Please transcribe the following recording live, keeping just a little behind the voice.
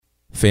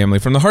Family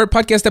from the Heart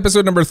podcast,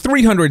 episode number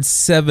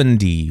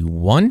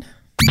 371.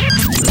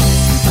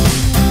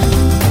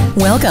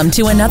 Welcome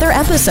to another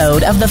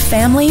episode of the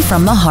Family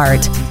from the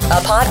Heart, a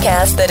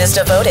podcast that is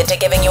devoted to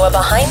giving you a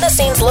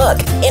behind-the-scenes look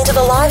into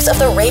the lives of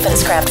the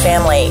Ravenscraft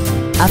family,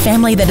 a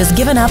family that has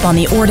given up on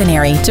the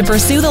ordinary to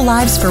pursue the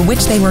lives for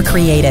which they were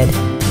created.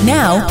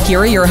 Now, here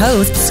are your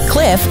hosts,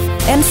 Cliff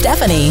and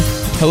Stephanie.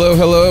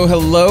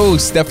 Hello,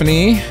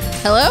 Stephanie.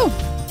 Hello.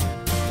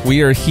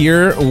 We are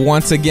here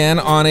once again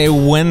on a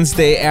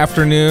Wednesday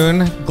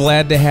afternoon.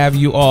 Glad to have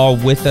you all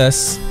with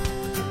us.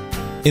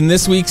 In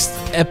this week's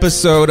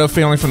episode of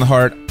Family from the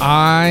Heart,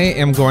 I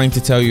am going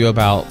to tell you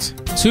about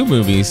two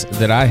movies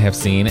that I have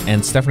seen,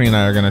 and Stephanie and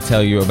I are going to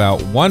tell you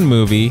about one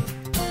movie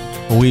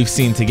we've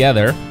seen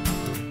together,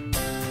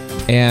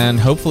 and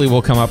hopefully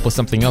we'll come up with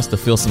something else to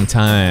fill some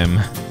time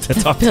to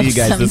talk to you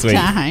guys this week.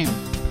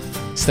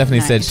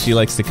 Stephanie said she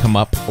likes to come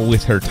up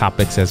with her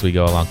topics as we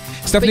go along.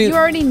 Stephanie, but you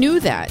already knew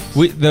that.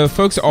 The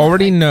folks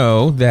already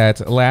know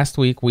that last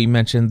week we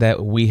mentioned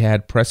that we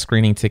had press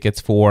screening tickets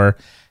for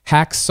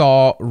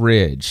Hacksaw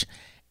Ridge.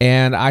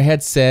 And I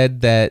had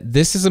said that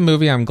this is a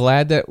movie I'm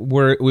glad that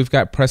we've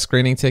got press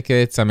screening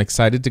tickets. I'm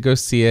excited to go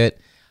see it.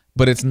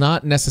 But it's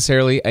not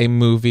necessarily a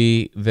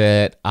movie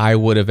that I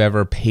would have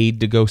ever paid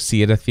to go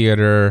see at a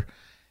theater.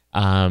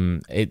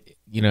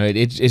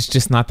 It's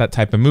just not that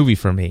type of movie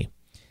for me.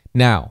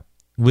 Now,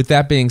 with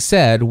that being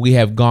said, we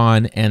have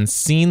gone and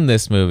seen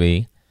this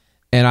movie,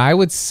 and I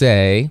would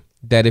say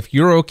that if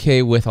you're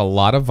okay with a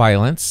lot of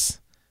violence,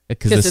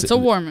 because it's a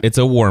war movie. It's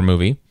a war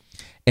movie,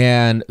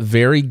 and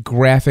very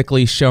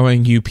graphically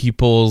showing you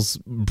people's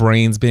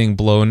brains being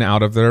blown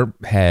out of their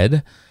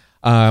head,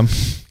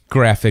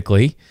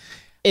 graphically.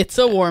 It's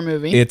a war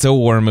movie. It's a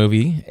war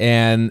movie,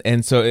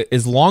 and so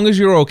as long as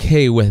you're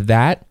okay with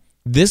that,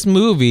 this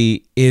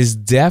movie is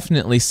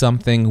definitely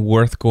something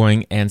worth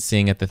going and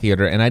seeing at the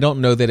theater, and I don't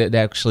know that it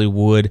actually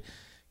would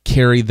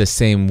carry the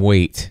same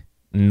weight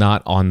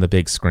not on the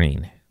big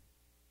screen.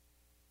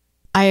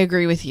 I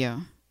agree with you.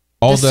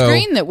 Although, the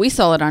screen that we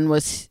saw it on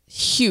was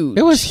huge.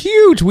 It was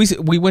huge.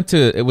 We went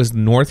to, it was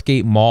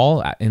Northgate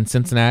Mall in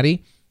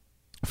Cincinnati.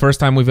 First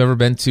time we've ever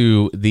been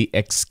to the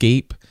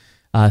Escape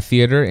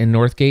Theater in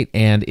Northgate,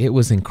 and it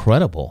was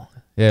incredible.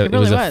 It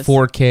was a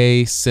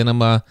 4K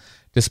cinema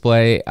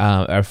display,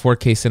 a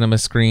 4K cinema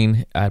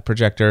screen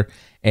projector,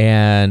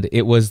 and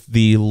it was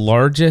the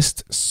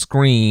largest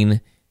screen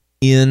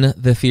in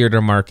the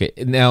theater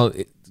market. Now,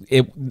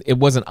 it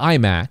wasn't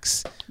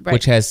IMAX, right,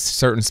 which has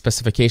certain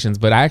specifications,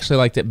 but I actually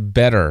liked it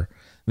better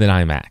than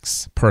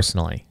IMAX,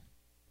 personally.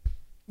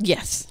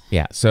 Yes.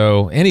 Yeah,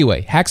 so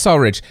anyway, Hacksaw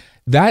Ridge,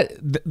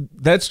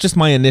 that's just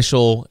my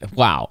initial,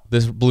 wow,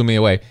 this blew me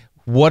away.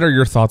 What are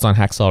your thoughts on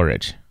Hacksaw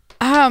Ridge?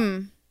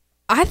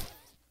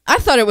 I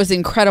thought it was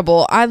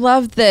incredible. I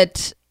love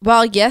that,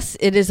 while yes,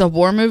 it is a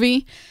war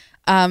movie,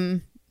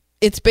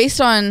 it's based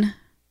on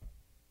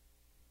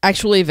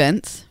actual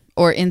events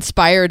or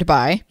inspired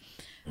by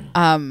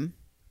a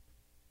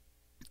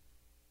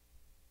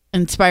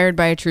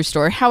true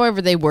story.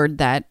 However they word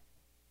that.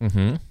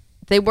 Mm-hmm.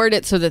 They word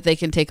it so that they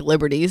can take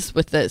liberties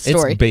with the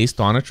story. It's based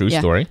on a true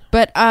story.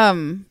 But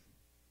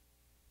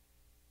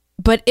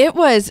it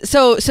was,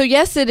 so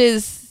yes,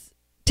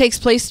 takes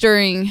place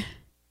during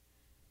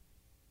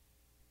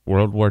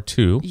World War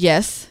II.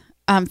 Yes.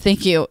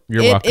 Thank you.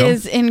 You're welcome. It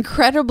is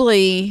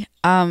incredibly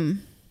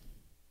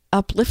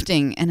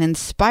uplifting and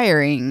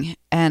inspiring,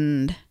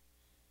 and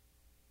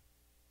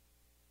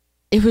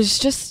it was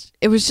just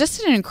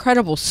an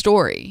incredible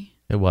story.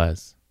 It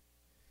was.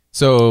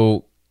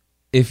 So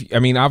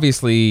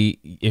obviously,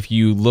 if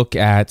you look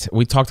at,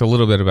 we talked a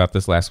little bit about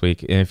this last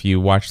week, and if you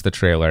watch the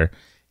trailer,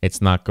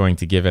 it's not going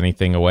to give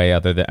anything away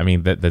other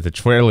than, that the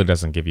trailer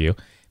doesn't give you.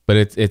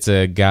 But it's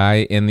a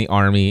guy in the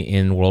army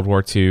in World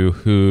War II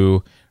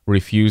who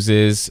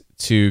refuses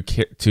to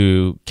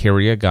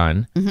carry a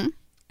gun, mm-hmm,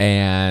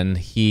 and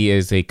he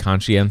is a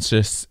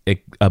conscientious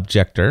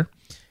objector,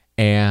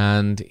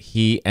 and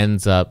he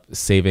ends up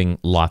saving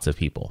lots of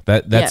people.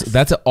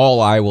 That's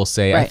all I will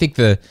say. Right. I think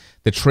the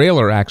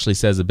trailer actually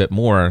says a bit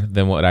more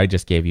than what I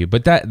just gave you,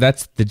 but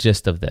that's the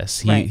gist of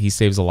this. He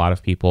saves a lot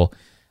of people.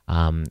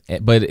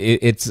 But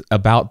it's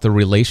about the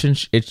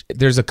relationship.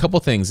 There's a couple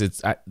things.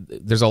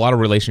 There's a lot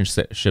of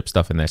relationship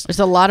stuff in this. There's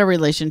a lot of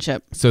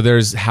relationship. So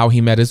there's how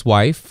he met his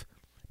wife.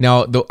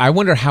 Now, I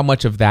wonder how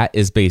much of that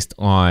is based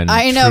on.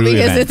 I know,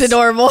 because events. It's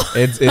adorable.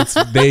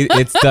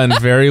 It's done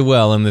very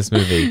well in this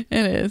movie.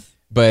 It is.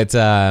 But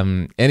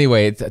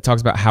anyway, it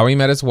talks about how he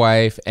met his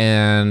wife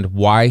and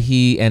why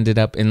he ended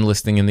up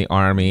enlisting in the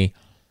army.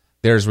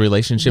 There's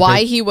relationship.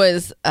 Why he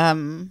was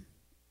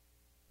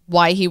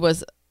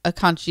a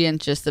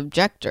conscientious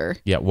objector.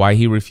 Yeah, why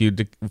he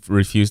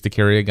refused to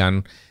carry a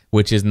gun,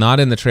 which is not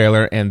in the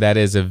trailer, and that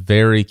is a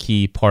very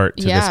key part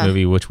to this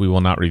movie, which we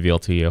will not reveal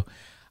to you.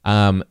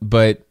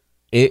 But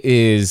it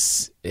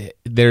is,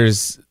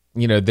 there's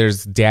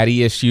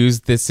daddy issues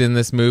that's in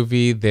this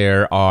movie.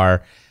 There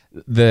are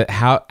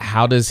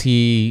how does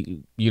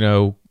he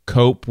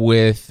cope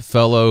with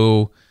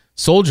fellow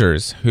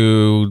soldiers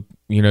who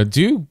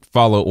do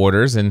follow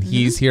orders, and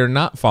he's here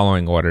not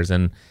following orders,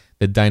 and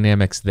the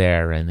dynamics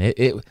there, and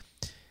it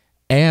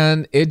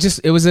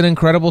was an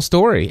incredible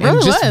story. It really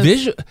and just was.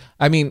 visual.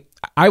 I mean,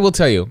 I will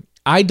tell you,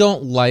 I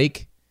don't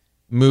like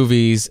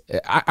movies.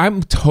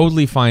 I'm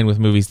totally fine with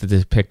movies that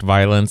depict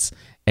violence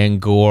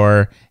and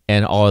gore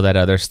and all of that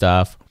other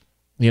stuff.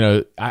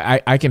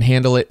 I can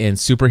handle it in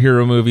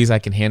superhero movies. I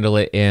can handle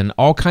it in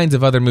all kinds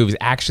of other movies,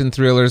 action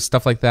thrillers,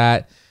 stuff like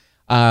that.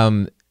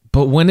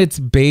 But when it's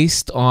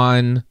based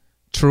on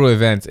true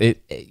events,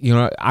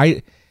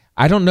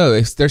 I don't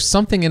know. There's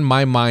something in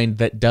my mind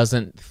that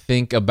doesn't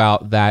think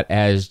about that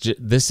as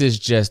this is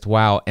just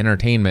wow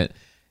entertainment.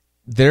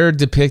 They're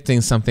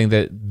depicting something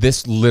that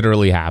this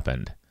literally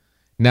happened.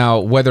 Now,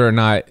 whether or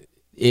not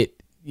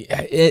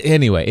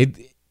anyway,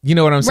 you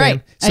know what I'm saying?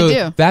 Right, So I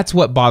do. that's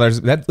what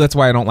bothers. That's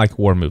why I don't like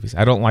war movies.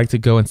 I don't like to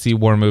go and see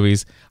war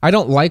movies. I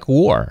don't like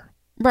war.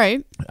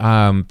 Right.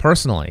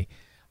 Personally,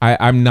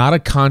 I'm not a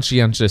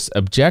conscientious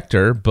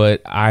objector,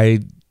 but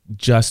I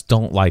just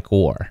don't like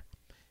war,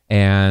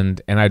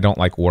 and I don't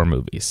like war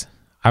movies.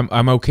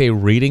 I'm okay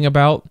reading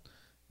about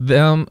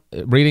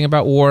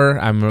war.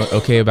 I'm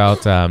okay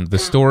about the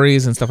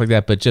stories and stuff like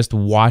that, but just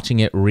watching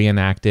it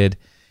reenacted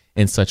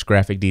in such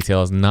graphic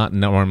detail is not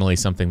normally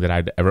something that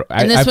I'd ever.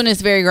 And this one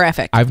is very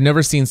graphic. I've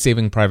never seen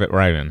Saving Private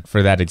Ryan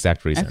for that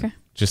exact reason. Okay.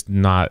 Just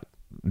not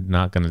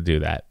going to do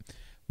that.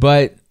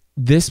 But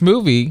this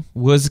movie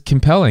was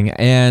compelling,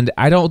 and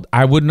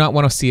I would not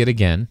want to see it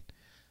again.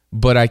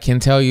 But I can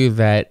tell you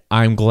that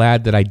I'm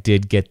glad that I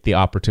did get the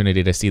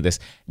opportunity to see this,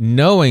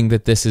 knowing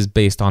that this is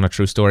based on a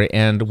true story.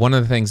 And one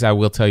of the things I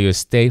will tell you is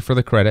stay for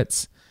the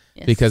credits,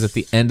 because at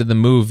the end of the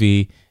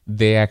movie,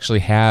 they actually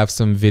have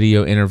some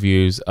video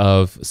interviews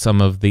of some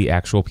of the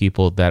actual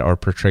people that are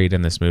portrayed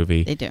in this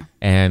movie. They do.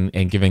 And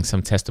giving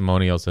some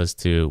testimonials as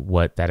to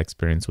what that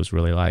experience was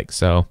really like.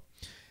 So,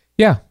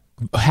 yeah.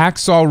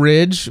 Hacksaw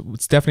Ridge,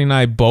 Stephanie and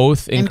I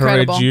both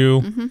encourage Incredible.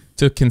 you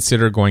to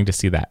consider going to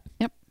see that.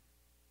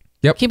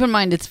 Yep. Keep in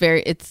mind it's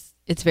very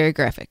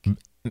graphic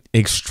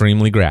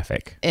Extremely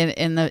graphic.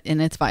 in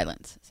its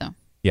violence. So.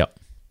 Yep.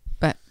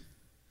 But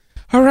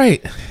all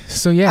right.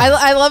 So yeah.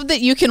 I love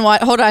that you can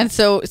watch. Hold on.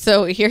 So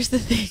here's the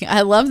thing.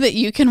 I love that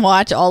you can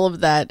watch all of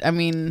that. I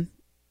mean,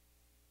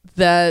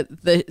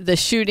 the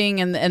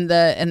shooting and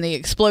the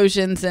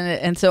explosions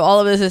and so all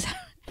of this is.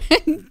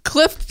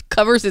 Cliff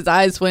covers his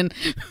eyes when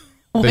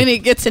he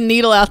gets a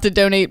needle out to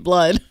donate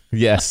blood.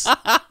 Yes.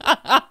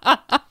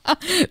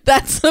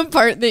 That's the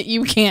part that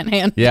you can't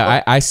handle.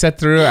 Yeah, I sat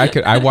through.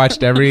 I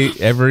watched every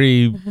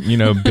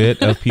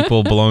bit of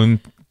people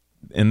blown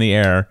in the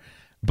air,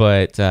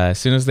 but as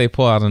soon as they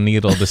pull out a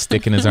needle to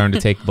stick in his arm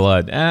to take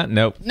blood,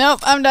 nope,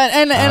 I'm done.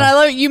 And I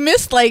love you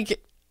missed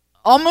like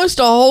almost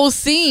a whole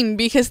scene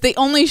because they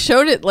only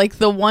showed it like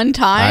the one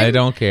time. I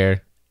don't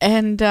care.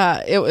 And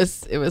it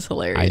was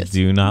hilarious. I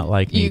do not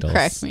like needles. You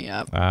cracked me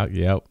up.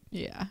 Yep.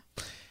 Yeah.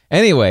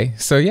 Anyway,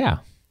 so yeah.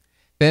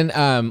 Then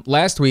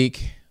last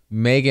week,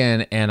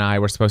 Megan and I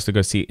were supposed to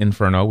go see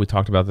Inferno. We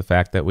talked about the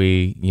fact that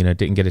we,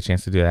 didn't get a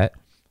chance to do that.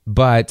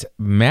 But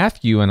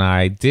Matthew and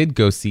I did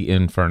go see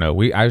Inferno.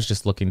 I was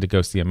just looking to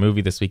go see a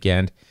movie this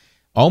weekend.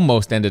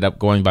 Almost ended up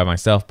going by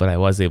myself, but I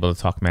was able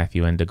to talk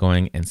Matthew into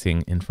going and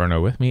seeing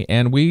Inferno with me,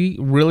 and we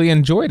really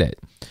enjoyed it.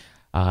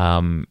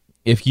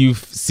 If you've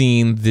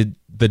seen the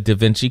Da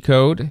Vinci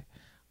Code,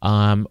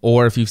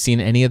 or if you've seen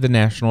any of the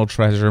National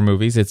Treasure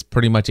movies, it's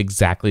pretty much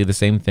exactly the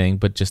same thing,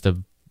 but just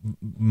a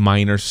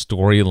minor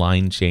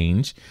storyline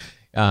change.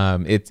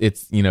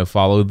 It's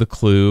follow the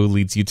clue,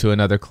 leads you to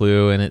another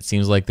clue, and it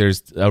seems like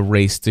there's a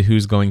race to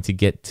who's going to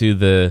get to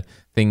the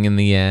thing in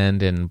the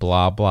end, and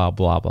blah blah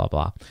blah blah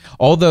blah.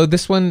 Although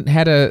this one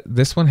had a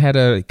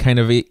kind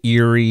of a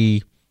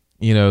eerie,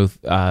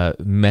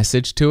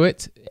 message to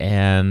it,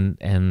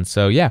 and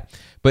so yeah.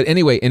 But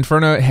anyway,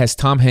 Inferno has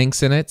Tom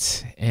Hanks in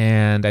it,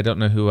 and I don't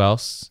know who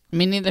else.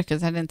 Me neither,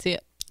 because I didn't see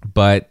it.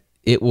 But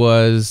it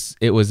was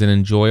an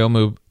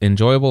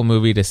enjoyable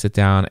movie to sit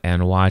down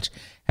and watch.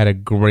 Had a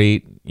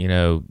great,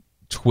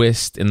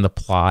 twist in the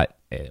plot,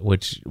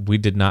 which we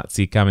did not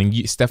see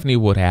coming. Stephanie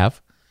would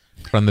have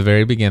from the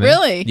very beginning.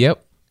 Really?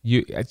 Yep.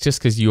 Just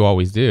because you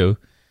always do.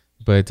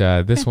 But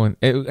this one,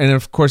 and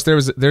of course,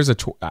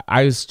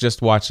 I was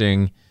just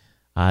watching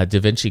Da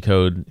Vinci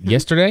Code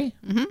yesterday,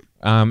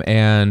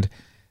 and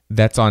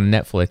that's on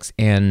Netflix,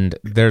 and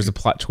there's a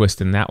plot twist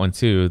in that one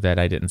too that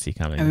I didn't see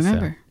coming. I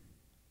remember.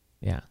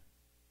 So, yeah.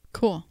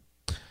 Cool.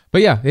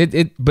 But yeah,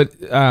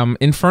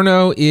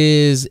 Inferno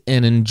is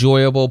an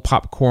enjoyable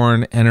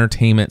popcorn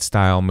entertainment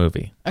style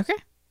movie. Okay.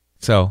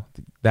 So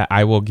that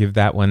I will give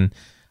that one.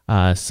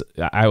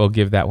 I will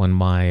give that one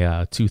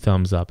my 2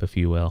 thumbs up, if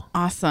you will.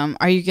 Awesome.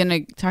 Are you going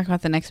to talk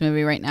about the next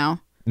movie right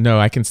now? No,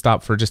 I can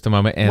stop for just a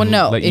moment and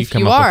let you if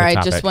come you up are, with a I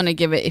topic. just want to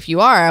give it. If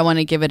you are, I want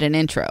to give it an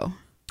intro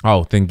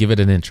Oh, then give it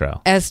an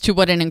intro. as to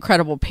what an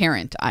incredible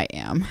parent I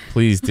am.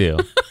 Please do.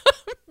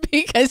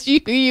 Because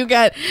you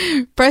got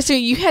Preston,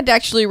 you had to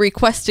actually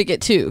request to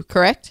get 2,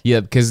 correct?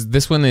 Yeah, because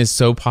this one is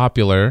so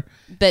popular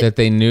that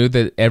they knew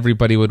that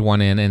everybody would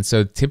want in, and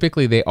so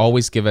typically they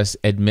always give us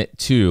admit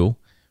 2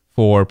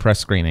 for press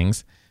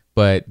screenings.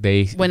 But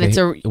when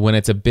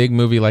it's a big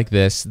movie like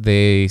this,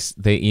 they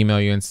email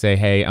you and say,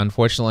 hey,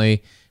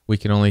 unfortunately, we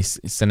can only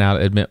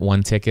admit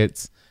 1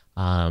 tickets.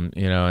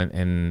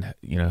 And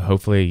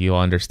hopefully you'll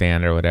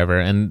understand or whatever.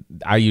 And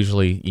I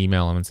usually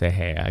email them and say,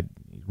 hey, I'd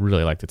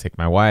really like to take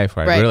my wife,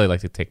 or I'd really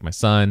like to take my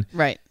son.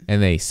 Right.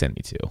 And they send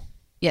me 2.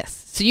 Yes.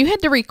 So you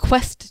had to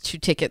request 2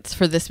 tickets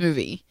for this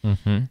movie,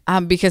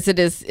 because it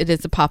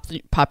is a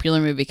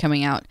popular movie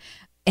coming out.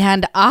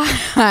 And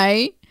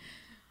I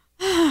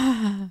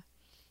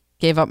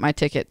gave up my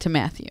ticket to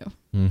Matthew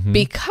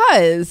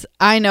because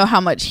I know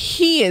how much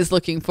he is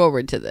looking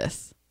forward to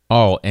this.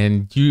 Oh,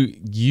 and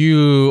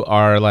you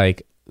are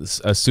like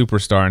a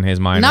superstar in his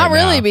mind. Not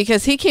right really, now.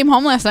 because he came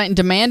home last night and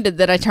demanded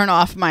that I turn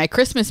off my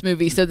Christmas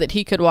movie so that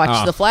he could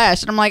watch The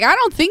Flash. And I'm like, I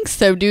don't think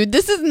so, dude.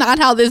 This is not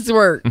how this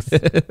works.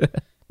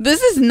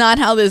 This is not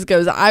how this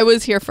goes. I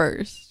was here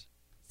first.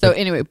 So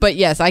anyway, but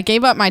yes, I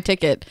gave up my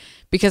ticket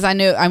because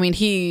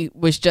he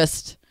was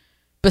just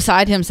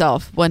beside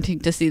himself wanting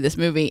to see this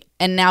movie,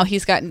 and now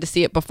he's gotten to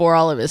see it before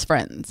all of his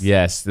friends.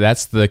 Yes,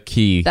 that's the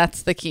key.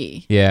 That's the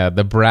key. Yeah,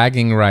 the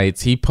bragging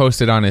rights. He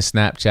posted on his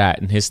Snapchat,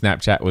 and his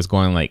Snapchat was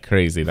going like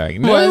crazy. Like,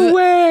 no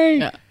way!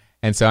 Yeah.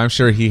 And so I'm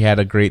sure he had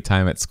a great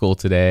time at school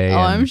today. Oh,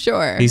 I'm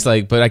sure. He's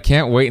like, but I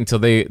can't wait until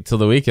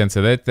the weekend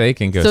so that they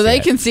can go. So they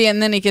can see it,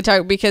 and then he can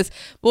talk. Because,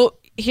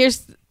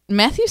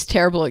 Matthew's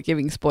terrible at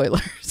giving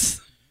spoilers.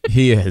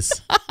 He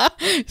is.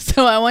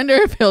 So I wonder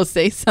if he'll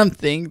say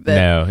something that.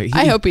 No,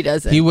 I hope he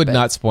doesn't. He would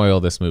not spoil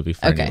this movie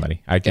for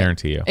anybody. I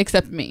guarantee you.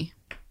 Except me.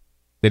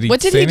 Did he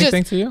say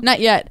anything to you? Not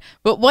yet.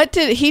 But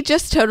he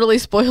just totally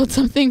spoiled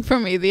something for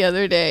me the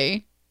other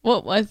day.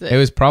 What was it? It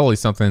was probably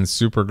something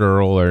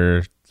Supergirl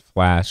or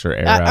Flash or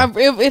Arrow.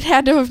 It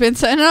had to have been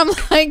something. And I'm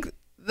like,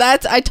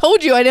 I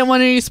told you I didn't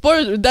want any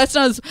spoilers. That's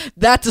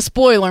a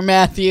spoiler,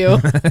 Matthew.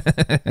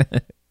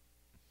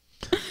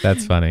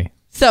 That's funny.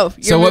 So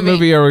what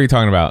movie are we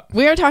talking about?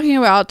 We are talking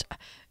about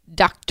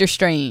Doctor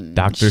Strange.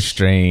 Doctor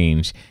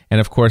Strange. And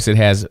of course it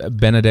has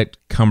Benedict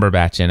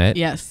Cumberbatch in it.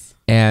 Yes.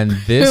 And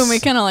this... whom he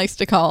kind of likes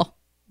to call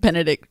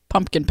Benedict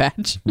Pumpkin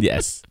Patch.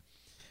 Yes.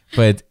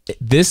 But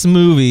this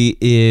movie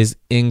is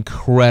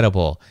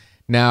incredible.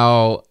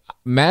 Now,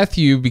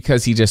 Matthew,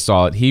 because he just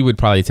saw it, he would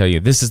probably tell you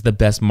this is the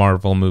best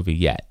Marvel movie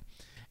yet.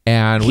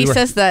 And he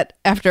says that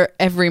after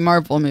every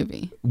Marvel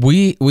movie.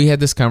 We had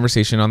this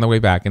conversation on the way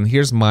back, and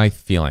here's my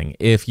feeling.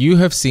 If you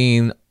have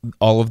seen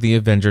all of the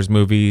Avengers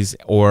movies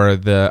or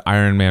the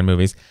Iron Man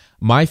movies,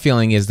 my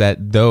feeling is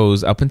that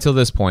those, up until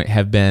this point,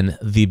 have been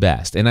the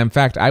best. And in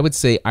fact, I would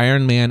say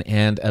Iron Man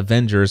and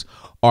Avengers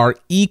are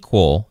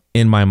equal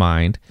in my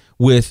mind,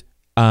 with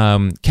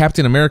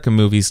Captain America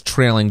movies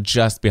trailing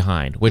just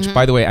behind, which,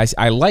 by the way,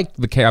 I like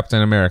the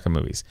Captain America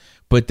movies,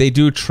 but they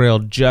do trail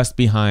just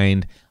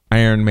behind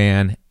Iron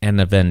Man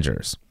and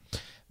Avengers.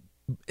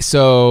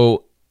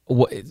 So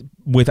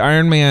with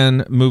Iron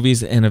Man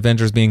movies and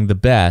Avengers being the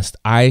best,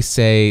 I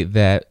say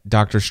that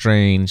Doctor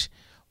Strange,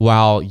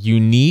 while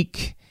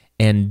unique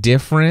and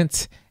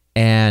different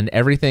and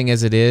everything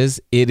as it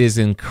is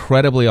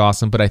incredibly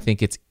awesome, but I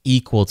think it's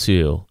equal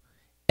to,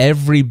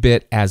 every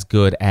bit as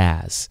good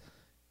as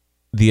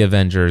the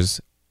Avengers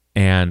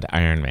and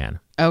Iron Man.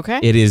 Okay.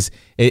 It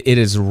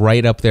is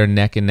right up there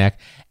neck and neck.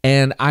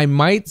 And I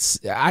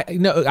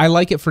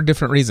like it for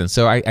different reasons.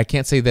 So I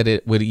can't say that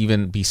it would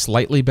even be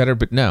slightly better,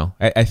 but no,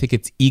 I think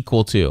it's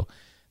equal to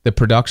the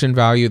production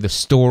value, the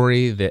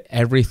story, the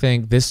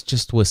everything. This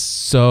just was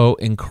so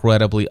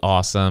incredibly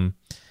awesome.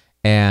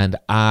 And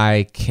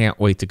I can't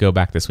wait to go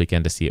back this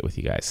weekend to see it with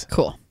you guys.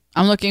 Cool.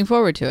 I'm looking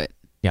forward to it.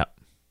 Yep.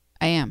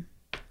 I am.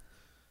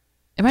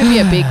 It might be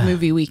a big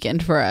movie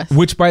weekend for us.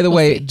 Which, by the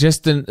way,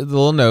 just a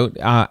little note,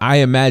 I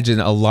imagine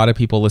a lot of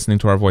people listening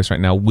to our voice right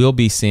now will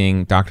be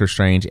seeing Doctor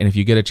Strange. And if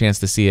you get a chance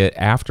to see it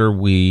after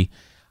we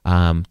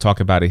talk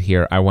about it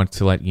here, I want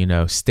to let you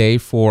know, stay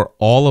for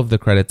all of the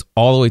credits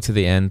all the way to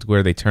the end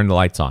where they turn the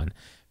lights on.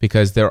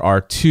 Because there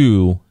are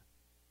 2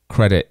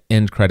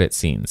 end credit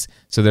scenes.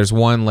 So there's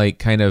one like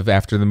kind of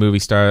after the movie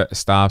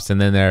stops, and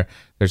then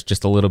there's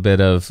just a little bit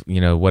of,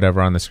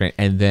 whatever on the screen.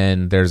 And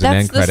then there's an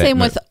end credit. That's the same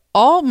with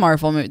all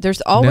Marvel movies.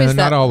 There's always that.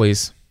 Not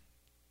always.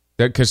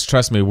 Because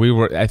trust me,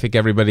 I think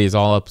everybody is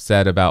all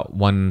upset about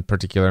one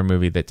particular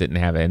movie that didn't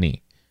have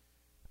any.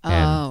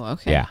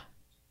 Okay. Yeah.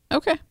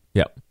 Okay.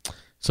 Yep.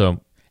 So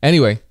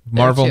anyway,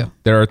 Marvel,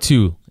 there are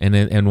 2,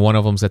 and one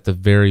of them's at the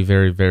very,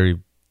 very, very,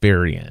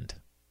 very end.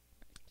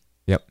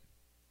 Yep.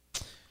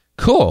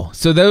 Cool.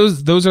 So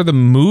those are the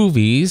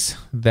movies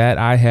that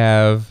I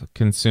have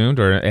consumed,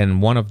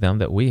 and one of them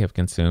that we have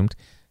consumed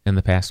in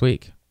the past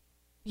week.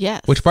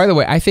 Yes. Which, by the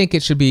way, I think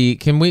it should be.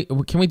 Can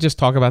we just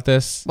talk about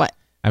this? What?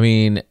 I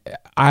mean,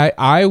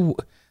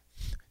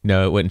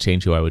 no, it wouldn't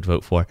change who I would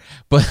vote for,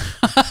 but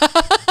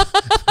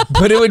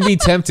but it would be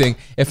tempting.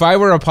 If I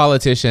were a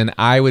politician,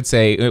 I would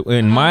say,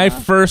 in my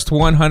first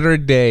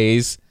 100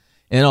 days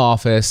in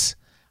office,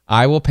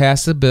 I will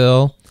pass a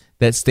bill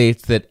that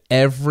states that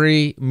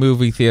every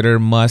movie theater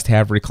must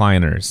have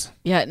recliners.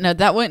 Yeah, no,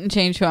 that wouldn't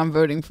change who I'm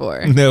voting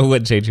for. No, it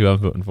wouldn't change who I'm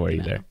voting for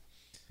either.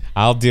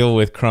 I'll deal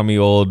with crummy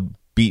old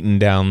beaten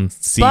down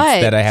seats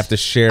But that I have to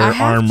share I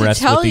have to armrests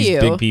tell with these you,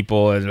 big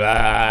people. And,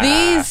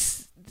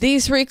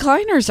 These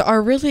recliners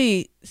are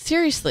really,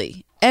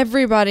 seriously,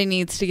 everybody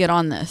needs to get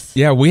on this.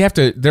 Yeah, we have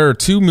to. There are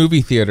 2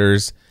 movie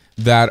theaters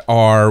that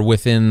are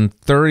within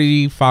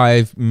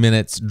 35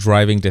 minutes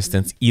driving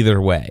distance either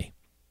way,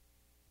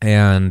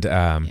 and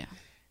so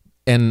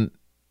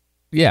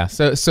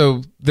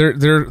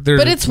they're.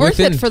 But it's worth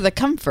it for the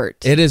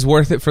comfort. It is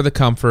worth it for the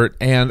comfort,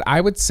 and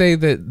I would say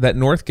that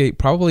Northgate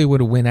probably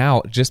would win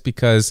out just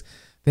because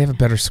they have a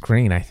better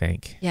screen, I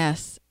think.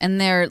 Yes,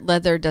 and their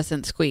leather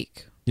doesn't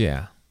squeak.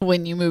 Yeah.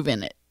 When you move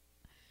in it.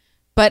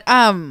 But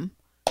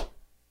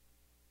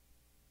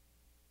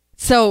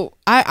so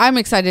I'm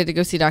excited to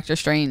go see Doctor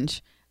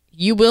Strange.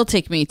 You will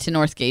take me to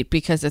Northgate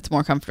because it's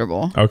more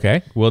comfortable.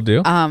 Okay, we'll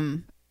do.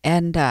 And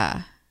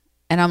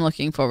I'm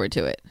looking forward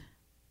to it.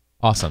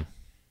 Awesome.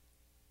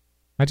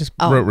 I just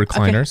wrote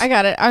recliners. Okay, I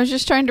got it. I was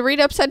just trying to read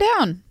upside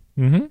down.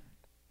 Mm-hmm.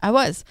 I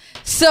was.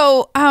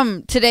 So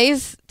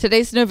today's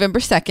November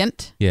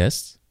 2nd.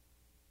 Yes.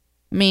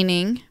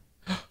 Meaning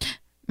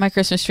my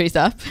Christmas tree's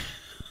up.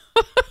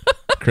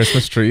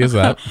 Christmas tree is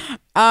up.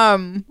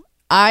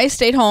 I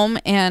stayed home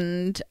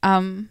and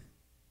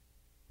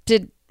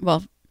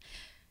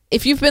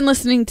if you've been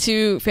listening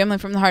to Family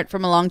from the Heart for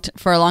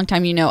a long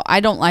time, you know I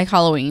don't like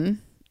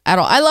Halloween at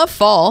all. I love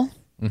fall.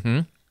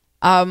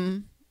 Mm-hmm.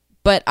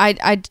 But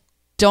I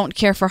don't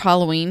care for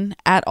Halloween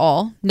at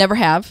all. Never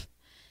have.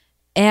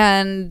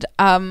 And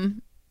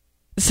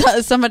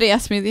so somebody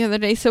asked me the other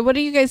day, so what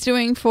are you guys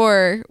doing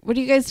for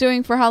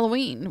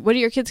Halloween? What are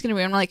your kids going to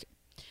be? I'm like,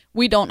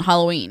 we don't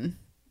Halloween.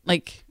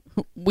 Like,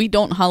 we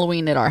don't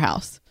Halloween at our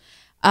house.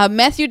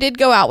 Matthew did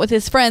go out with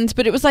his friends,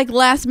 but it was like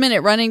last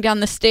minute running down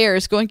the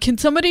stairs going, can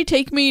somebody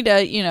take me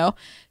to,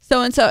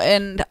 so-and-so?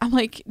 And I'm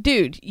like,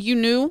 dude, you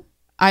knew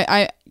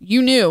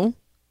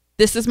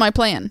this is my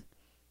plan.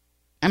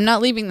 I'm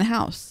not leaving the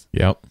house.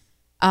 Yep.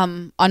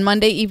 On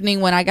Monday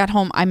evening when I got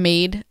home, I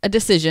made a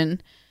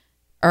decision,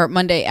 or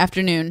Monday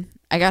afternoon,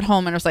 I got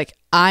home and I was like,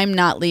 I'm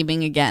not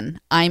leaving again.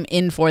 I'm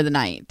in for the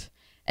night.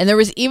 And there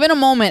was even a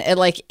moment at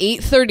like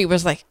 8:30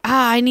 was like,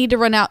 I need to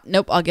run out.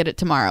 Nope, I'll get it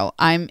tomorrow.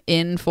 I'm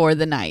in for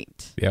the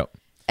night. Yep.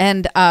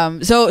 And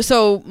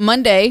so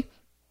Monday,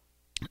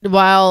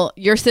 while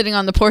you're sitting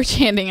on the porch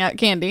handing out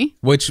candy,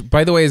 which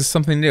by the way is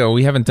something new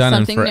we haven't done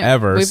in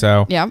forever.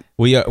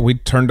 We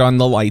turned on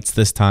the lights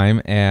this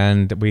time,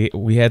 and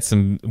we had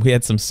some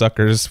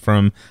suckers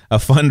from a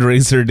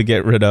fundraiser to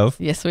get rid of.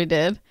 Yes, we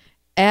did.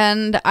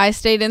 And I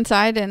stayed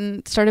inside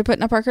and started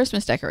putting up our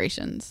Christmas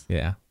decorations.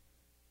 Yeah.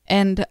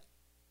 And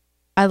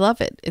I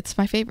love it. It's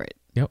my favorite.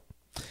 Yep.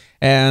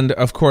 And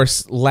of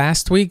course,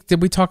 last week,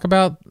 did we talk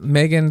about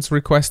Megan's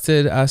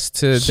requested us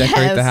to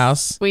decorate the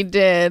house? We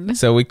did.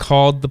 So we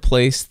called the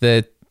place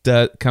that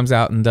comes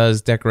out and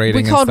does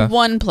decorating. We called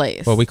one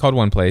place. Well, we called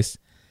one place.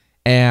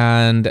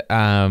 And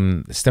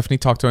Stephanie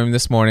talked to him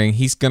this morning.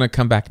 He's going to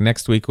come back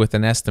next week with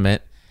an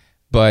estimate.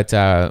 But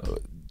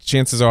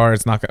chances are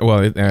it's not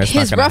going to...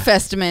 His rough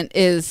estimate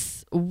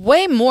is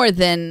way more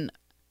than...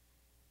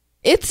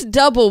 It's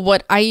double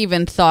what I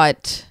even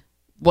thought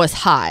was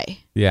high.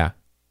 Yeah.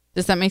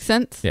 Does that make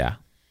sense? Yeah.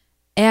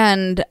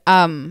 And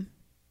so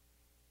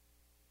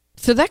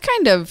that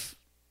kind of,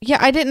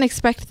 I didn't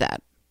expect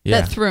that. Yeah.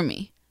 That threw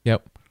me.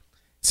 Yep.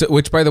 So,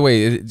 which by the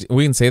way,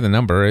 we can say the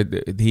number.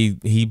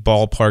 He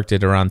ballparked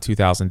it around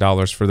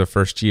 $2,000 for the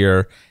first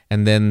year,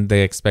 and then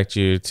they expect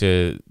you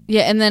to.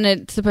 Yeah, and then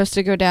it's supposed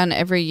to go down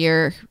every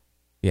year.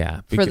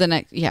 Yeah. For the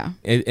next, yeah.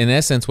 In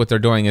essence, what they're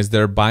doing is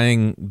they're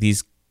buying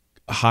these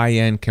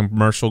high-end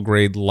commercial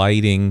grade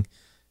lighting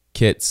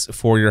kits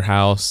for your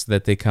house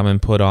that they come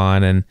and put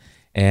on,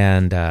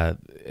 and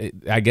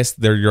I guess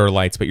they're your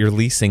lights, but you're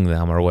leasing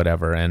them or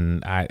whatever.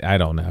 And I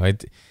don't know.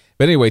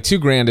 But anyway,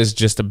 $2,000 is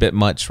just a bit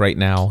much right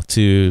now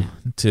to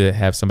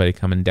have somebody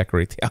come and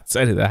decorate the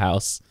outside of the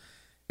house.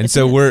 And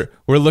so we're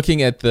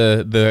looking at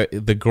the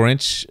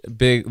Grinch,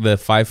 the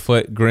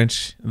 5-foot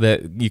Grinch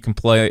that you can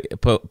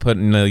put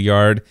in the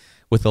yard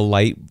with a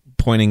light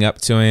pointing up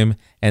to him,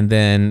 and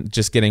then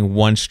just getting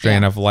one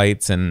strand of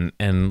lights and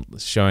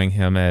showing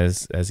him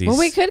as he's... Well,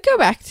 we could go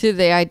back to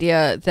the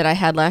idea that I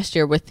had last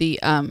year with the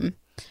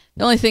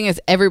only thing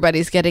is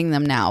everybody's getting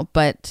them now,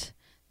 but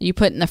you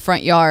put in the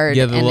front yard.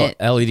 Yeah, the little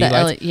LED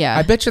lights.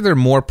 I bet you they're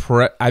more...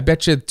 I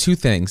bet you 2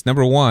 things.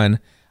 Number one,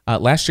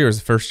 last year was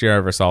the first year I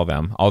ever saw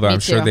them, although I'm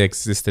sure they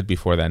existed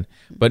before then.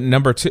 But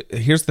number 2,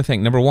 here's the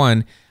thing. Number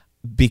 1,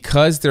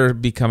 because they're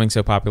becoming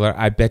so popular,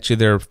 I bet you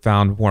they're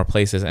found more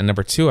places. And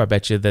number 2, I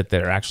bet you that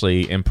they're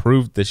actually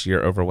improved this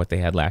year over what they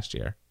had last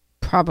year.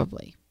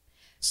 Probably.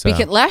 So.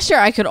 Because last year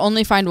I could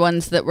only find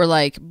ones that were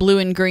like blue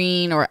and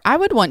green, or I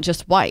would want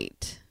just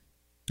white.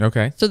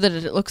 Okay. So that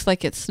it looks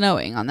like it's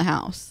snowing on the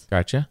house.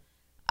 Gotcha.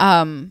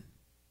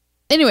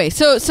 Anyway,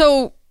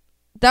 so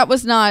that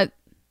was not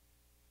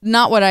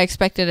what I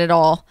expected at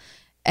all.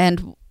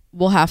 And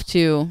we'll have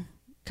to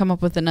come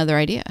up with another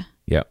idea.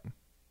 Yep.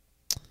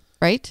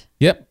 Right?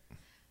 Yep.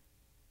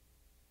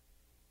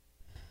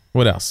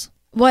 What else?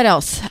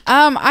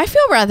 I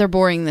feel rather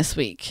boring this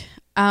week.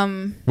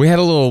 We had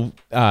a little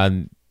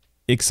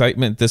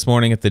excitement this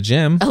morning at the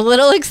gym. A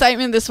little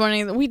excitement this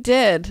morning. We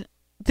did.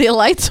 The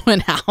lights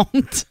went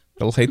out.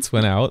 The lights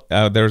went out.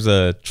 There's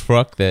a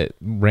truck that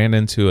ran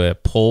into a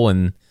pole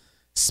and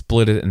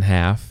split it in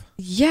half.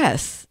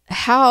 Yes.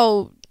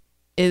 How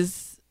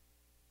is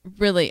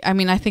really, I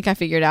mean, I think I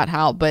figured out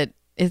how, but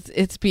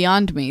it's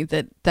beyond me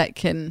that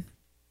can,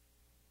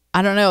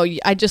 I don't know.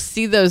 I just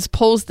see those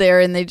poles there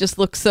and they just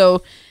look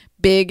so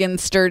big and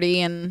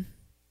sturdy, and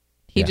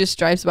he just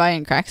drives by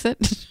and cracks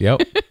it.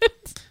 Yep.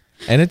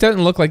 And it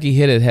doesn't look like he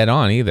hit it head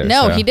on either.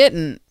 No, he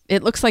didn't.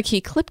 It looks like he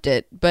clipped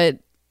it, but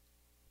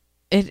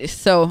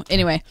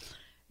anyway,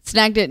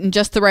 snagged it in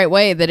just the right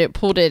way that it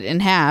pulled it in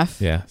half.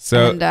 Yeah.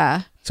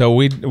 So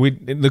we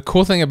the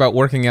cool thing about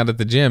working out at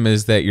the gym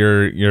is that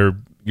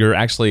you're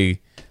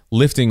actually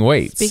lifting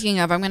weights. Speaking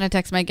of, I'm going to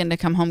text Megan to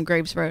come home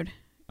Graves Road.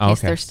 Oh, in case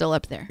okay. they're still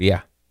up there.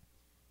 Yeah.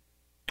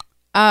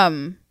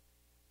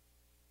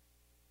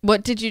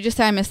 What did you just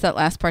say? I missed that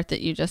last part that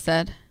you just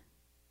said.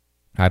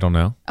 I don't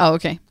know. Oh,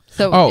 okay.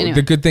 So anyway.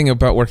 The good thing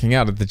about working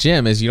out at the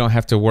gym is you don't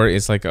have to worry.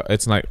 It's like,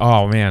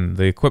 oh man,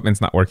 the equipment's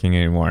not working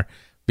anymore,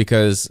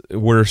 because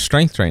we're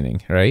strength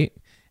training, right?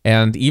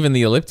 And even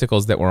the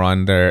ellipticals that we're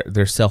on,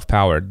 they're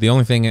self-powered. The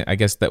only thing I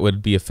guess that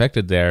would be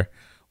affected there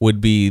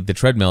would be the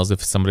treadmills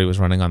if somebody was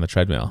running on the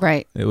treadmill.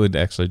 Right. It would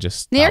actually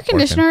just the air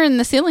conditioner and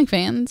the ceiling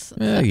fans.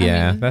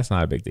 That's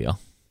not a big deal.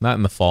 Not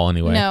in the fall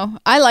anyway. No,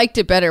 I liked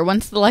it better.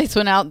 Once the lights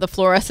went out, the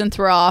fluorescents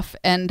were off,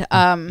 and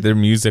their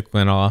music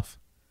went off.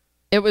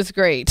 It was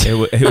great. It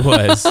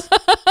was.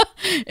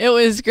 It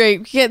was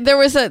great. Yeah, there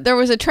was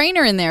a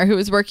trainer in there who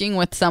was working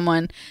with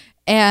someone,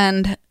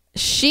 and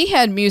she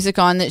had music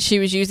on that she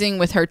was using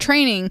with her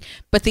training,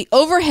 but the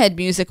overhead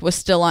music was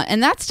still on,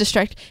 and that's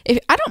distracting.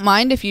 I don't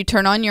mind if you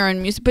turn on your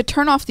own music, but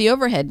turn off the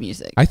overhead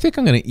music. I think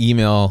I'm going to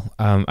email.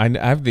 I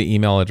have the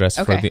email address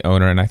for the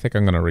owner, and I think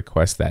I'm going to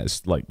request that.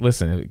 It's like,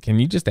 listen, can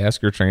you just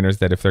ask your trainers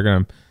that if they're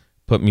going to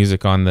put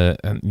music on the,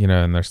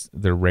 in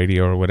their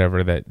radio or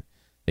whatever, that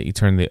you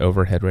turn the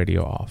overhead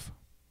radio off.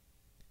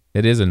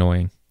 It is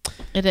annoying.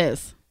 It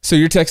is. So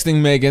you're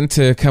texting Megan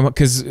to come up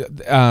because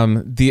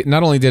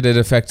not only did it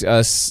affect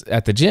us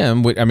at the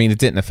gym, it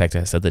didn't affect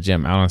us at the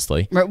gym,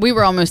 honestly. We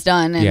were almost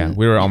done. Yeah,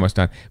 we were almost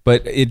done,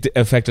 but it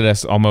affected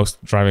us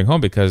almost driving home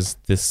because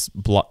this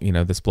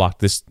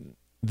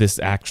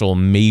actual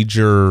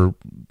major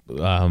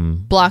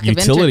block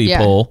utility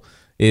pole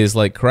is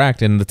like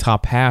cracked, and the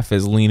top half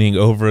is leaning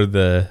over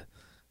the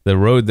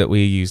road that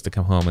we used to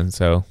come home, and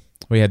so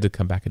we had to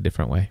come back a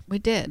different way. We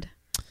did.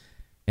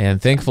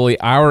 And thankfully,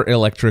 our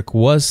electric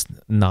was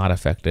not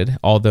affected,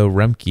 although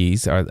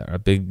Remke's, our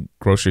big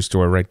grocery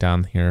store right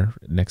down here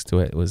next to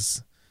it,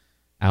 was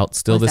out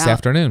still this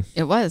afternoon.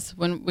 It was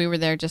when we were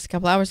there just a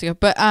couple hours ago.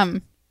 But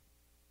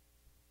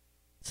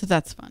so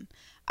that's fun.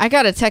 I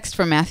got a text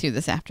from Matthew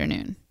this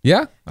afternoon.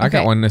 Yeah? I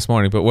got one this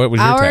morning, but what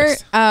was your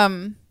text?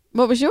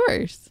 What was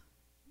yours?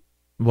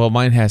 Well,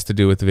 mine has to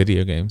do with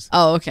video games.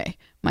 Oh, okay.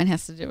 Mine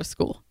has to do with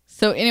school.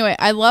 So anyway,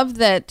 I love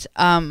that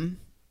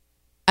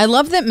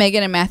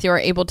Megan and Matthew are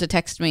able to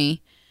text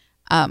me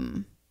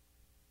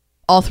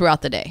all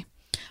throughout the day.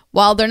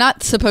 While they're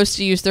not supposed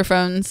to use their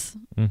phones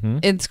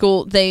in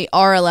school, they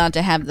are allowed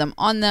to have them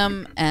on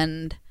them,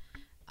 and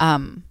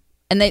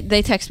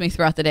they text me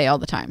throughout the day all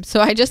the time.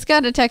 So I just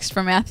got a text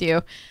from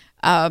Matthew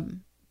about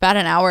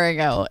an hour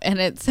ago, and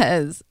it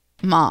says,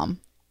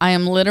 "Mom, I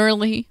am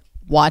literally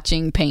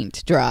watching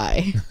paint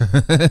dry."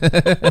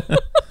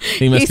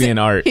 He must be in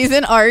art. He's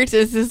in art.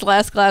 It's his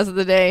last class of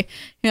the day.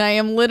 And I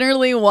am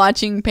literally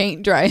watching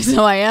paint dry.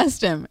 So I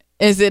asked him,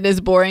 is it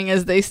as boring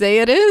as they say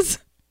it is?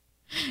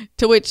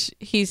 To which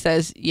he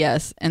says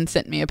yes, and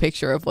sent me a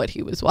picture of what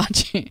he was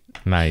watching.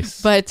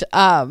 Nice. But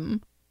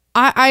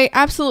I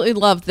absolutely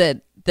love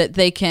that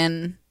they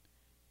can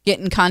get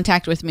in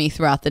contact with me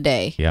throughout the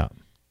day. Yeah.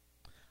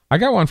 I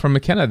got one from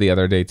McKenna the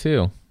other day,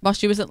 too. While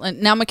she was at lunch.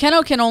 Now,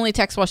 McKenna can only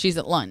text while she's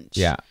at lunch.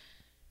 Yeah.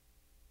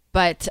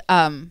 But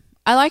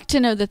I like to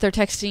know that they're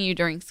texting you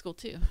during school,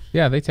 too.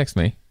 Yeah, they text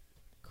me.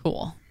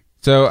 Cool.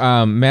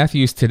 So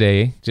Matthew's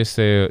today, just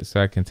so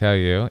I can tell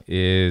you,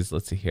 is,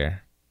 let's see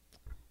here.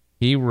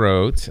 He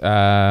wrote,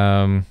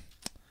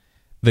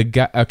 the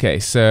guy. Okay,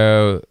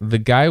 so the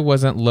guy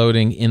wasn't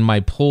loading in my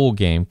pool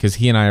game because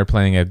he and I are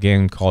playing a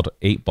game called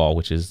 8-Ball,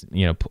 which is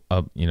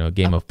a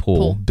game of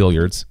pool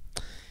billiards.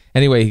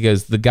 Anyway, he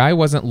goes, the guy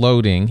wasn't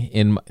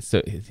loading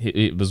so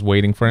it was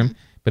waiting for him,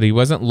 but he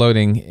wasn't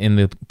loading in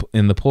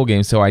the pool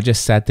game. So I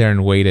just sat there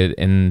and waited,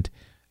 and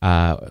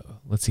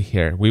let's see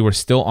here. We were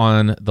still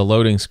on the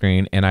loading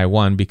screen, and I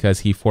won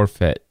because he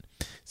forfeit.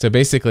 So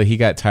basically, he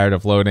got tired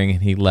of loading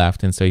and he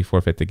left, and so he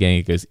forfeit the game.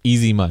 He goes,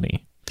 easy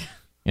money.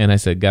 And I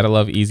said, gotta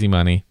love easy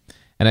money.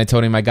 And I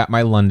told him I got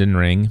my London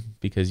ring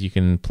because you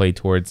can play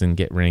towards and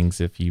get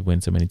rings if you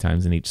win so many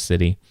times in each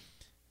city.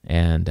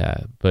 And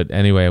but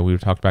anyway, we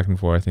talked back and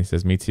forth. And he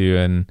says, me too,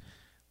 and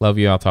love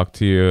you. I'll talk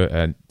to you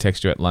and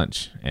text you at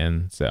lunch.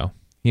 And so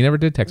he never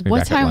did text me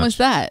back at lunch. What time was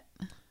that?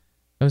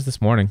 That was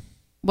this morning.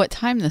 What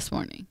time this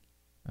morning?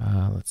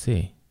 Let's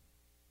see.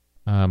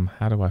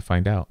 How do I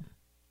find out?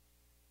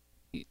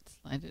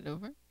 Slide it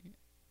over.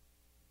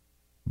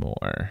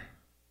 More.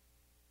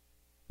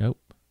 Nope.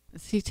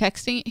 Is he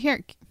texting?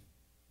 Here.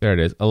 There it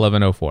is.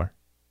 11:04.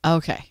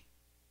 Okay.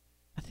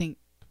 I think.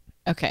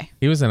 Okay.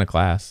 He was in a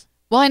class.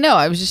 Well, I know.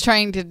 I was just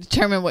trying to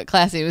determine what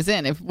class he was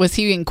in. Was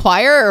he in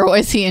choir or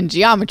was he in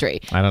geometry?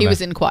 I don't know. He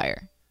was in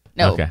choir.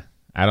 No. Okay.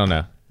 I don't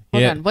know.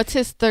 Hold on. What's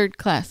his third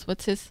class?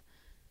 What's his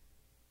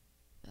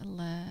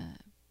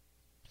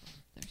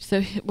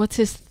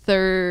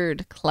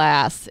third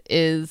class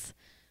is?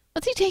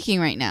 What's he taking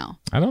right now?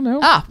 I don't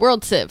know.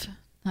 World Civ.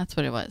 That's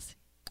what it was.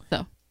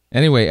 So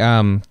anyway,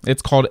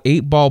 it's called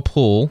 8-Ball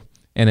Pool,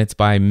 and it's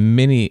by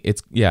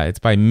it's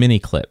by Mini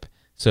Clip.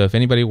 So if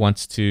anybody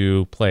wants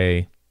to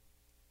play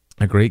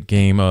a great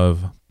game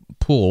of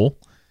pool,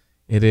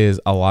 it is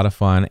a lot of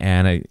fun,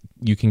 and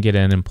you can get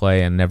in and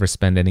play and never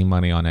spend any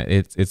money on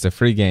it. It's a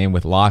free game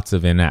with lots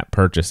of in-app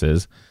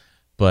purchases,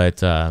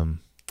 but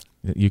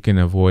you can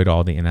avoid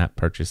all the in-app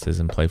purchases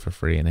and play for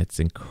free, and it's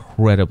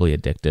incredibly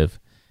addictive,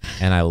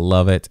 and I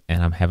love it,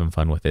 and I'm having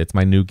fun with it. It's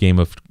my new game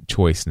of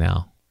choice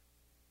now.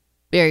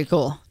 Very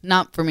cool.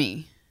 Not for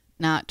me.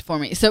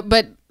 So,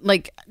 but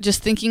like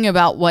just thinking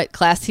about what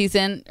class he's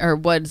in or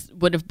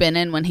would have been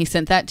in when he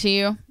sent that to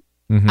you.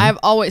 Mm-hmm. I've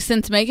always,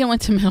 since Megan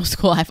went to middle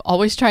school, I've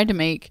always tried to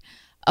make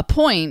a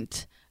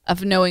point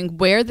of knowing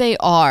where they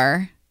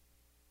are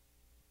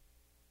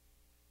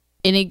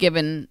any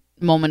given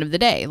moment of the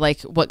day,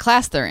 like what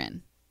class they're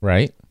in.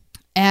 Right.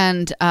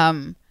 And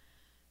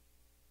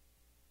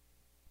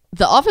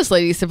the office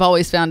ladies have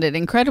always found it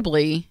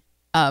incredibly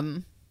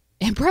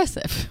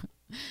impressive.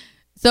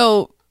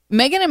 So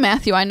Megan and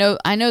Matthew, I know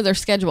their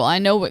schedule. I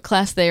know what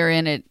class they are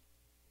in at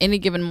any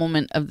given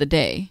moment of the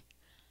day.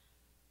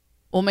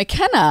 Well,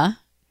 McKenna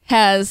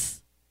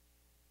has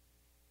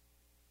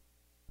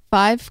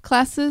 5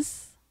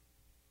 classes,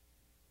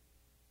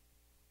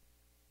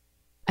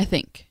 I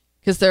think,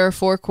 because there are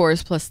 4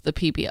 cores plus the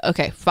PB.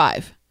 Okay,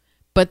 5.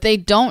 But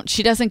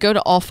she doesn't go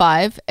to all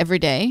 5 every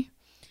day.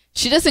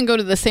 She doesn't go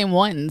to the same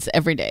ones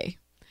every day.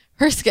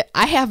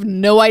 I have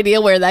no idea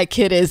where that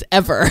kid is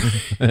ever.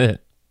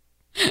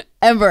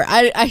 Ever.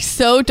 I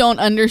so don't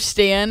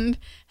understand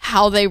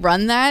how they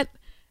run that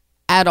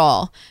at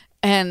all.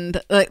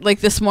 And like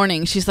this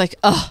morning, she's like,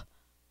 "Oh,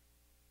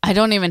 I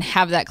don't even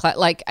have that class.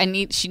 Like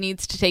she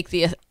needs to take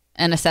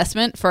an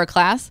assessment for a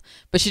class,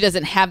 but she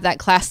doesn't have that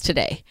class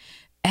today."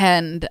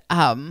 And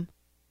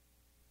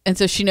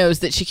so she knows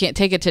that she can't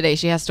take it today.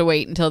 She has to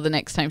wait until the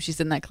next time she's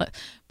in that class.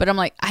 But I'm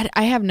like,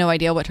 I have no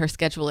idea what her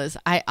schedule is.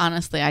 I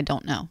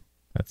don't know.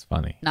 That's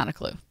funny. Not a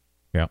clue.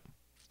 Yep.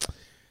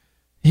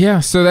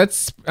 Yeah, so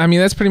that's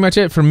pretty much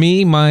it for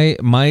me.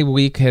 My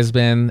week has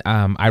been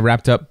I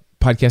wrapped up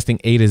podcasting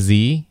A to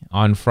Z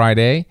on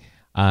Friday.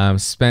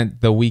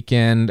 Spent the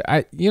weekend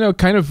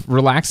kind of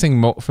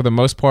relaxing for the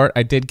most part.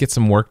 I did get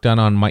some work done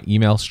on my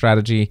email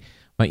strategy.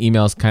 My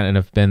emails kind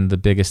of been the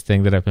biggest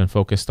thing that I've been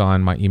focused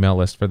on, my email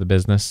list for the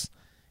business,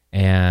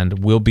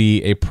 and will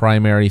be a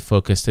primary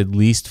focus at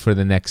least for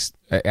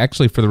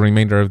the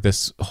remainder of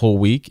this whole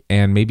week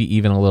and maybe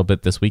even a little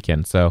bit this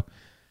weekend. So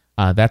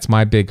that's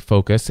my big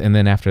focus. And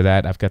then after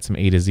that, I've got some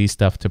A to Z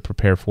stuff to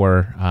prepare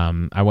for.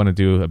 I want to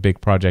do a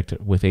big project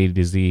with A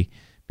to Z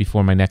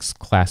before my next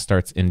class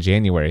starts in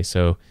January.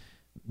 So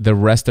the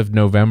rest of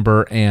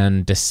November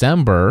and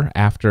December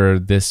after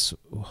this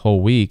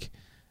whole week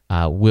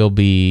will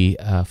be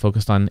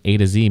focused on A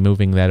to Z,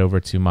 moving that over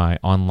to my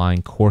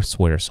online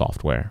courseware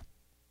software.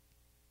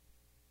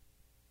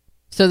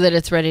 So that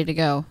it's ready to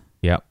go.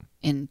 Yep.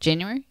 In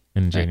January?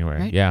 In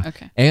January, right? Yeah.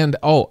 Okay. And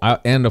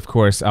of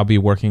course, I'll be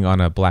working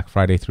on a Black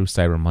Friday through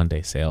Cyber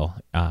Monday sale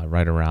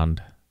right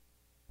around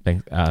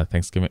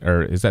Thanksgiving.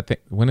 Or is that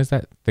when is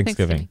that?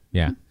 Thanksgiving.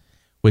 Yeah.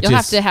 Mm-hmm. You'll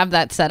have to have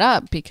that set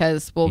up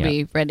because we'll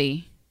be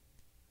ready.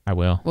 I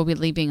will. We'll be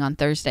leaving on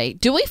Thursday.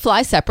 Do we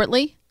fly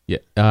separately?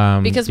 Yeah.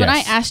 Because when I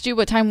asked you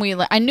what time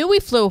I knew we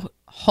flew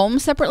home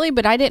separately,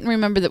 but I didn't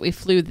remember that we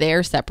flew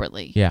there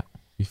separately. Yeah,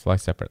 we fly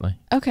separately.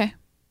 Okay.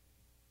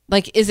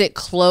 Like, is it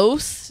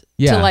close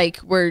to like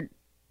where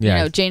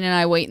Jane and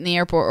I wait in the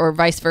airport, or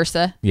vice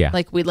versa? Yeah.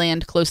 Like we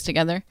land close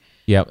together.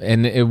 Yeah,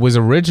 and it was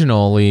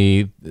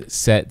originally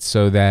set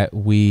so that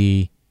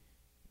we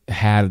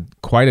had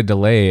quite a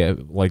delay.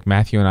 Like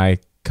Matthew and I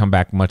come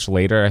back much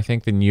later, I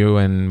think, than you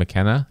and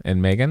McKenna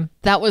and Megan.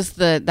 That was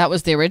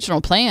the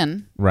original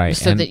plan, right?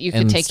 So that you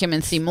could take him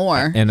and see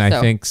more. And I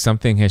think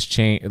something has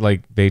changed.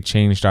 Like they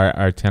changed our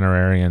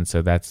itinerary, and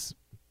so that's.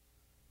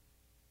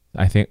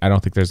 I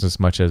don't think there's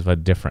as much of a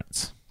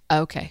difference.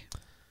 Okay.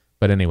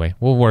 But anyway,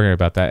 we'll worry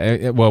about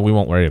that. Well, we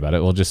won't worry about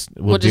it. We'll just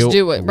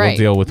do it. Right. We'll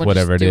deal with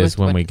whatever it is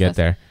when we get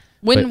there.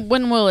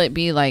 When will it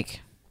be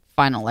like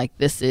final? Like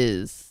this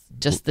is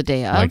just the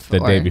day of, like the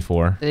day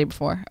before. The day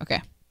before.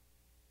 Okay.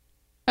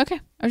 I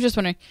was just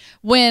wondering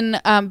when,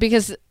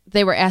 because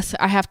they were asked,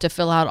 I have to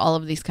fill out all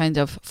of these kinds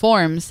of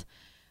forms,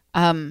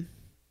 for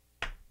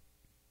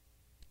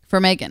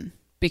Megan,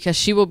 because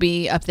she will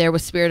be up there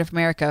with Spirit of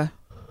America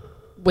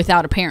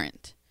without a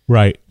parent.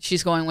 Right.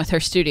 She's going with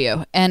her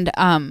studio. And,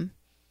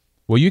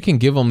 well, you can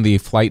give them the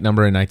flight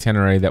number and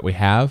itinerary that we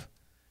have.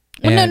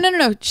 Well,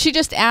 no. She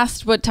just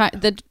asked what time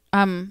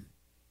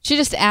She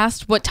just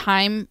asked what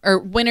time or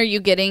when are you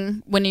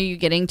getting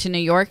to New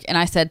York, and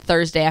I said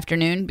Thursday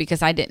afternoon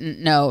because I didn't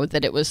know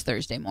that it was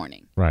Thursday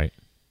morning. Right.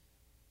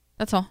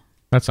 That's all.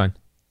 That's fine.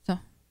 So,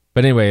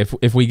 but anyway,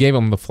 if we gave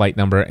them the flight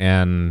number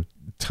and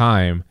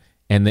time,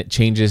 and it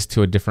changes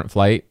to a different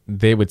flight,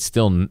 they would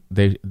still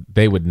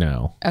they would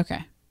know.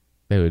 Okay.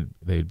 They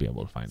would be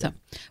able to find it.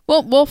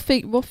 Well, we'll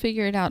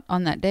figure it out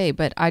on that day.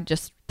 But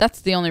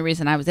that's the only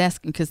reason I was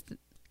asking, because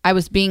I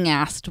was being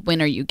asked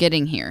when are you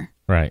getting here,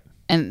 right?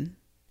 And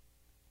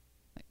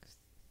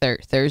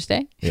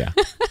Thursday. Yeah.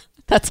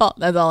 That's all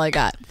I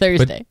got.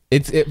 Thursday.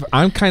 But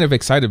I'm kind of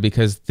excited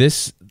because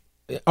this.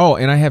 Oh,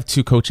 and I have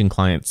 2 coaching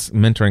clients,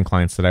 mentoring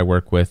clients that I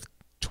work with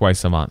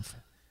twice a month.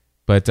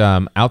 But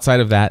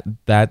outside of that,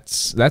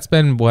 that's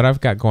been what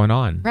I've got going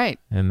on. Right.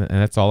 And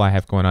that's all I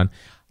have going on.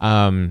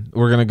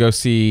 We're going to go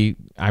see,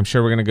 I'm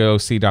sure we're going to go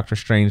see Doctor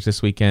Strange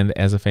this weekend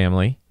as a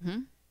family.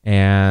 Mm-hmm.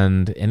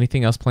 And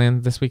anything else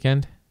planned this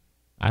weekend?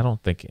 I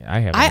don't think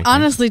I have anything. I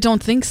honestly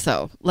don't think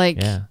so.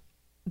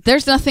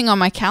 There's nothing on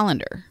my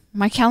calendar.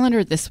 My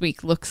calendar this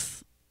week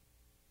looks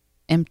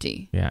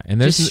empty. Yeah. And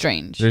there's just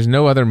strange. There's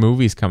no other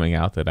movies coming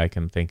out that I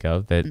can think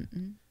of that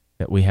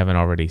we haven't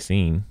already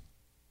seen.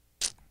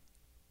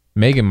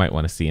 Megan might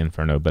want to see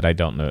Inferno, but I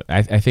don't know.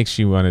 I think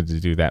she wanted to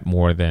do that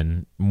more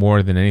than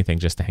anything,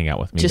 just to hang out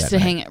with me. Just to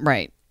hang it,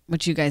 right?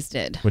 Which you guys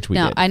did. Which we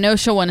did. I know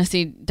she'll want to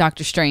see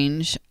Doctor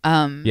Strange.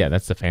 Yeah,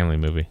 that's the family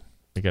movie.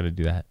 We got to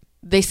do that.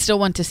 They still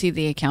want to see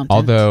The Accountant.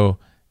 Although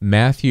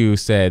Matthew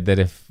said that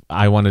if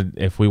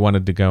we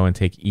wanted to go and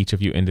take each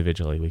of you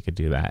individually, we could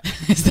do that.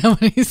 Is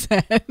that what he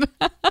said?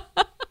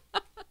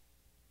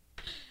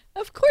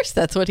 Of course,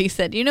 that's what he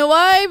said. You know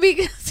why?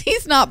 Because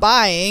he's not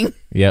buying.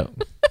 Yep.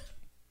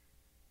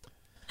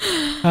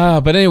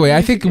 But anyway,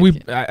 I think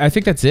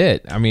that's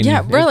it. I mean,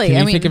 yeah, really.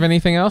 Can you think of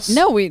anything else?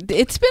 No,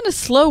 it's been a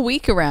slow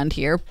week around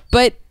here,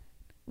 but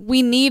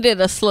we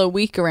needed a slow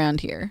week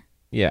around here.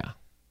 Yeah.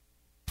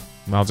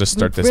 I'll just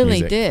start this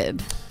really music.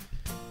 Did.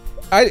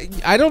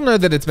 I don't know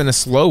that it's been a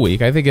slow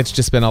week. I think it's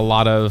just been a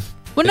lot of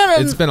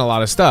it's been a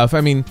lot of stuff.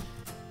 I mean,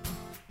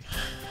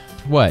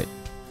 what?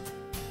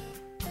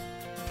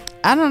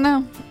 I don't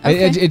know.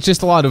 Okay. It's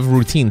just a lot of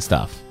routine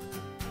stuff.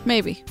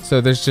 Maybe.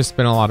 So there's just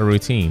been a lot of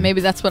routine.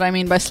 Maybe that's what I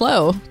mean by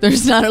slow.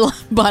 There's not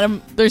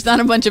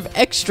a bunch of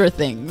extra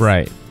things.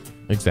 Right.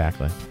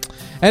 Exactly.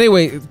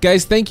 Anyway,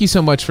 guys, thank you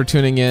so much for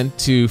tuning in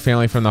to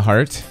Family from the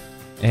Heart.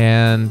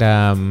 And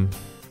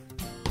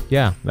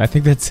yeah, I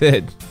think that's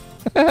it.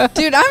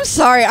 Dude, I'm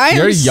sorry. I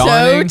am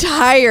so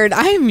tired.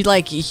 I'm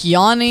like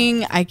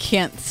yawning. I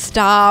can't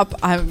stop.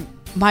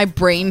 My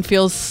brain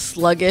feels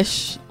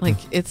sluggish. Like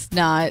it's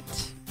not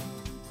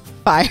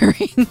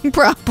firing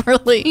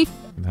properly.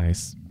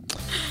 Nice.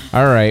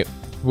 All right.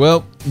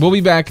 Well, we'll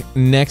be back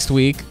next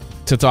week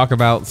to talk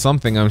about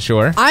something, I'm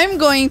sure. I'm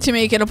going to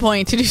make it a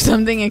point to do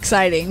something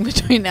exciting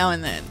between now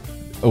and then.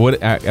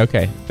 What?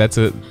 Okay. That's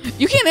it.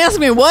 You can't ask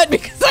me what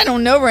because I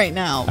don't know right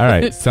now. All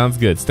right. Sounds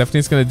good.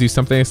 Stephanie's going to do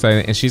something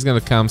exciting, and she's going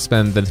to come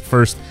spend the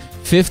first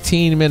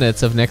 15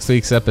 minutes of next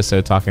week's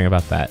episode talking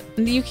about that.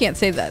 You can't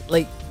say that.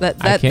 Like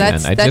that. I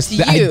can. That's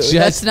you.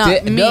 That's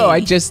not me. No, I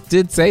just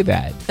did say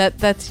that.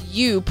 That's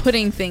you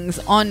putting things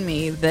on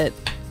me that.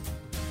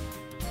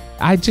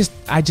 I just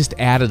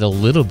added a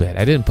little bit.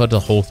 I didn't put the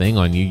whole thing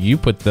on you. You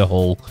put the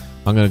whole.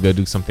 I'm going to go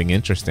do something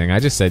interesting. I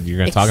just said you're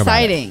going to talk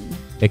about it.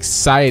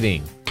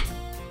 Exciting.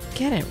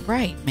 Get it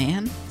right,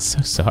 man.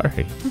 So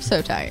sorry. I'm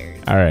so tired.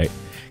 All right.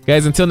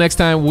 Guys, until next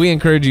time, we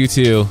encourage you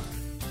to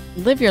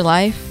live your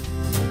life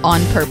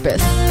on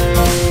purpose.